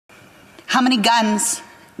How many guns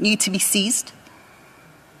need to be seized?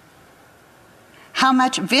 How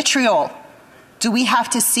much vitriol do we have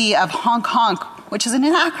to see of honk honk, which is an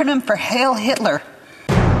acronym for Hail Hitler?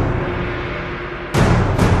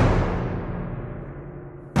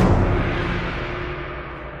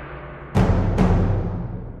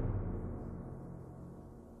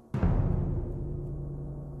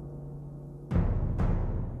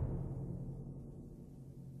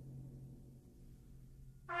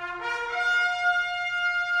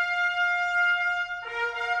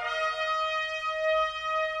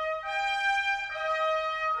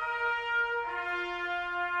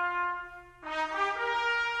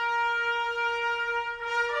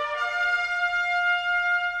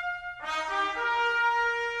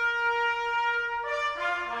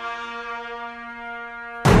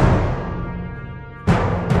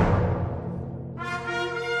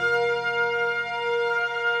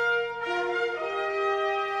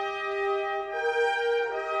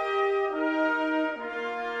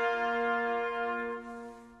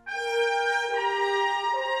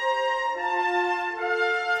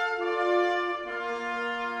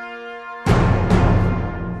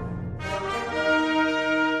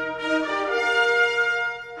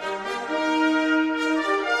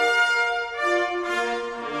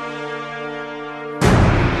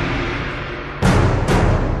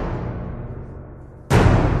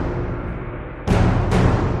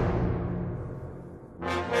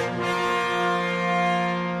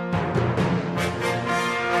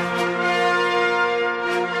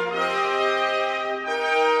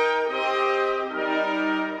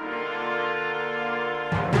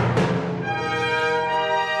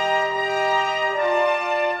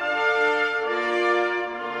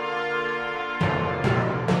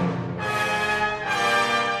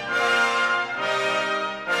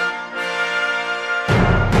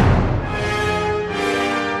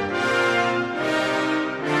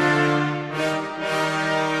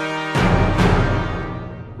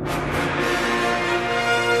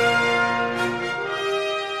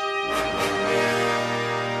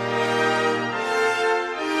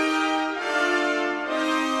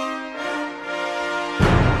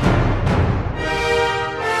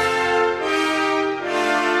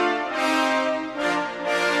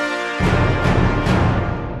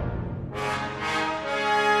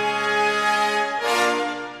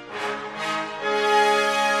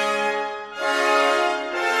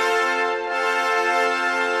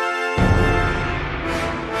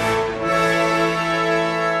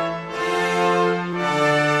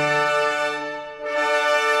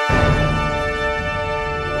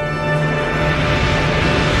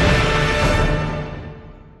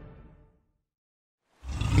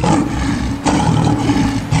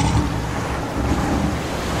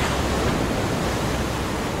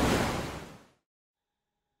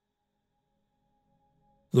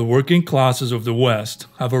 The working classes of the West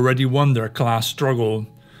have already won their class struggle,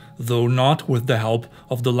 though not with the help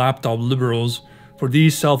of the laptop liberals, for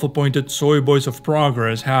these self-appointed soy boys of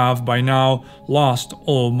progress have, by now, lost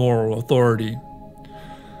all moral authority.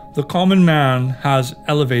 The common man has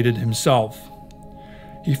elevated himself.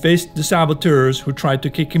 He faced the saboteurs who tried to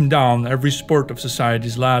kick him down every spurt of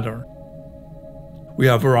society's ladder. We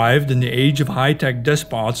have arrived in the age of high-tech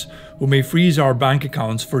despots who may freeze our bank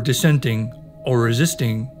accounts for dissenting or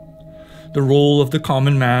resisting. The role of the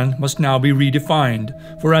common man must now be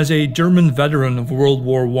redefined, for as a German veteran of World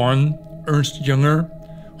War I, Ernst Jünger,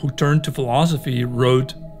 who turned to philosophy,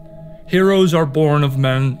 wrote, "Heroes are born of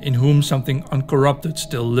men in whom something uncorrupted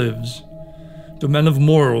still lives. To men of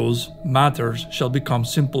morals, matters shall become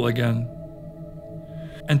simple again."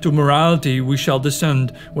 And to morality we shall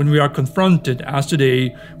descend when we are confronted, as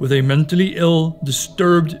today, with a mentally ill,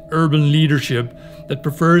 disturbed urban leadership that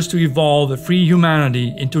prefers to evolve a free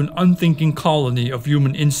humanity into an unthinking colony of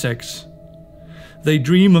human insects. They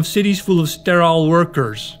dream of cities full of sterile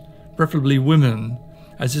workers, preferably women,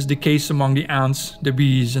 as is the case among the ants, the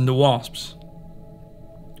bees, and the wasps.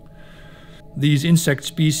 These insect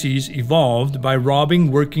species evolved by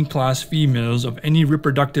robbing working-class females of any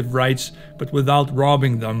reproductive rights, but without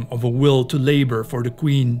robbing them of a will to labor for the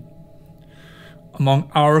queen. Among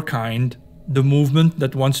our kind, the movement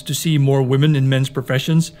that wants to see more women in men's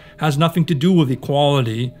professions has nothing to do with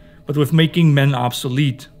equality, but with making men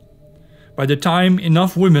obsolete. By the time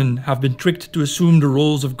enough women have been tricked to assume the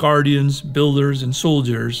roles of guardians, builders, and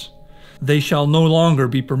soldiers, they shall no longer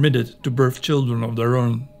be permitted to birth children of their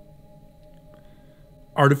own.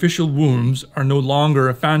 Artificial wombs are no longer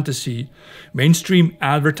a fantasy. Mainstream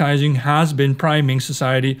advertising has been priming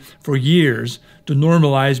society for years to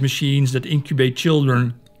normalize machines that incubate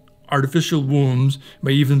children. Artificial wombs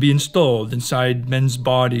may even be installed inside men's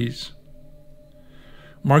bodies.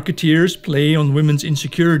 Marketeers play on women's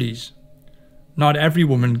insecurities. Not every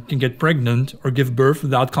woman can get pregnant or give birth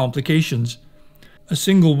without complications. A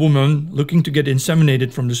single woman looking to get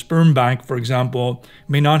inseminated from the sperm bank, for example,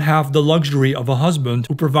 may not have the luxury of a husband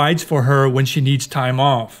who provides for her when she needs time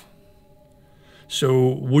off. So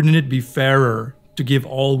wouldn't it be fairer to give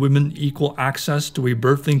all women equal access to a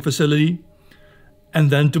birthing facility and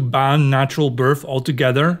then to ban natural birth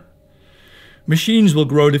altogether? Machines will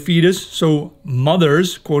grow the fetus so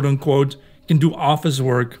mothers, quote unquote, can do office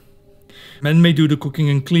work. Men may do the cooking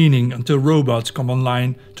and cleaning until robots come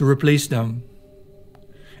online to replace them.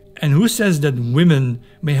 And who says that women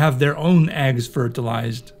may have their own eggs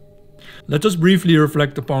fertilized? Let us briefly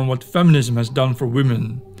reflect upon what feminism has done for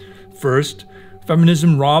women. First,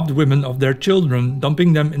 feminism robbed women of their children,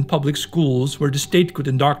 dumping them in public schools where the state could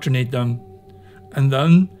indoctrinate them. And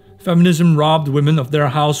then, feminism robbed women of their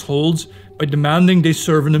households by demanding they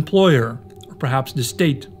serve an employer, or perhaps the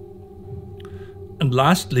state. And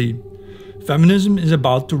lastly, feminism is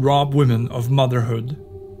about to rob women of motherhood.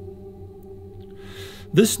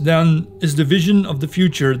 This, then, is the vision of the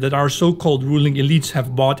future that our so-called ruling elites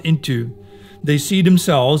have bought into. They see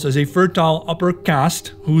themselves as a fertile upper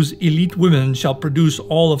caste whose elite women shall produce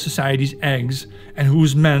all of society's eggs and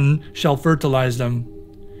whose men shall fertilize them.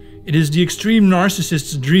 It is the extreme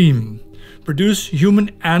narcissist's dream. Produce human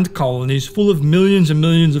ant colonies full of millions and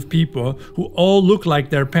millions of people who all look like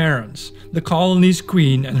their parents, the colony's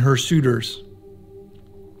queen and her suitors.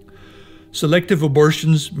 Selective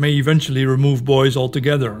abortions may eventually remove boys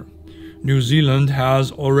altogether. New Zealand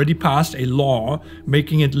has already passed a law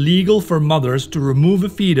making it legal for mothers to remove a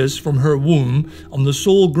fetus from her womb on the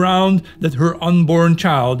sole ground that her unborn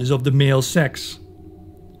child is of the male sex.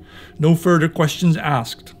 No further questions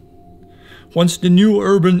asked. Once the new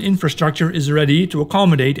urban infrastructure is ready to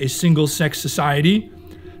accommodate a single-sex society,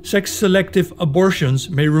 sex-selective abortions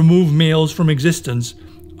may remove males from existence,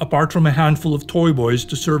 apart from a handful of toy boys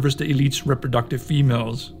to service the elite's reproductive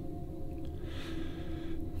females.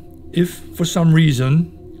 If, for some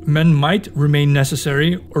reason, men might remain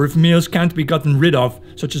necessary, or if males can't be gotten rid of,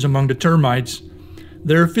 such as among the termites,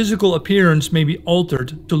 their physical appearance may be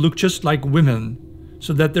altered to look just like women,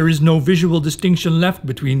 so that there is no visual distinction left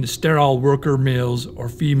between sterile worker males or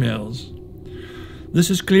females. This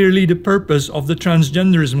is clearly the purpose of the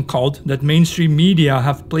transgenderism cult that mainstream media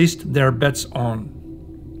have placed their bets on.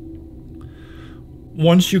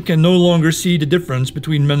 Once you can no longer see the difference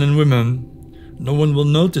between men and women, no one will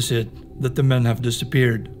notice it that the men have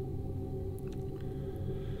disappeared.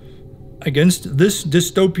 Against this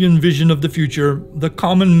dystopian vision of the future, the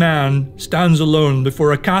common man stands alone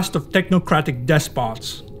before a caste of technocratic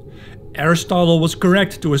despots. Aristotle was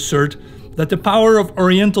correct to assert that the power of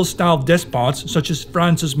Oriental-style despots, such as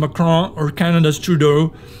France's Macron or Canada's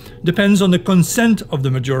Trudeau, depends on the consent of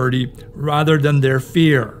the majority rather than their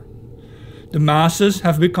fear. The masses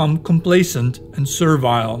have become complacent and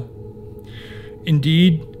servile.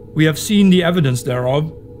 Indeed, we have seen the evidence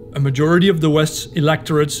thereof. A majority of the West's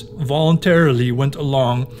electorates voluntarily went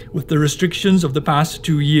along with the restrictions of the past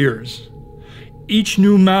 2 years. Each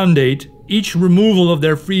new mandate, each removal of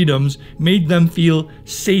their freedoms made them feel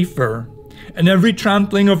safer, and every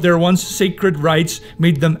trampling of their once sacred rights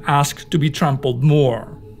made them ask to be trampled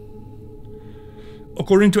more.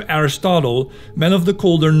 According to Aristotle, men of the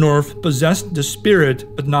colder north possessed the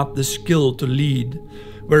spirit but not the skill to lead,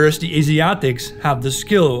 whereas the Asiatics had the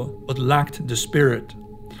skill but lacked the spirit.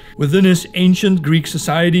 Within his ancient Greek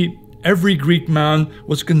society, every Greek man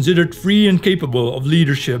was considered free and capable of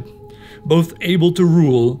leadership, both able to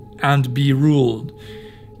rule and be ruled.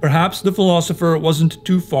 Perhaps the philosopher wasn't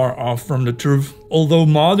too far off from the truth, although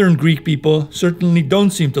modern Greek people certainly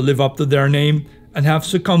don't seem to live up to their name and have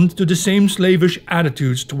succumbed to the same slavish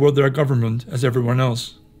attitudes toward their government as everyone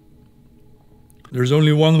else. There's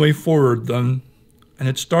only one way forward then, and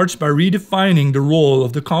it starts by redefining the role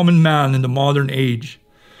of the common man in the modern age.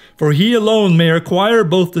 For he alone may acquire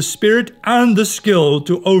both the spirit and the skill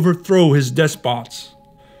to overthrow his despots.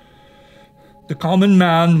 The common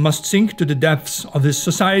man must sink to the depths of his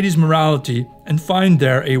society's morality and find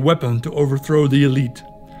there a weapon to overthrow the elite.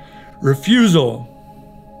 Refusal.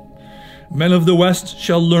 Men of the West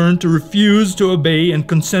shall learn to refuse to obey and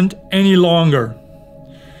consent any longer.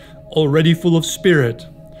 Already full of spirit,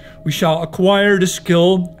 we shall acquire the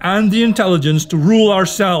skill and the intelligence to rule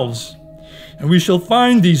ourselves. And we shall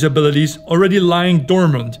find these abilities already lying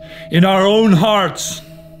dormant in our own hearts.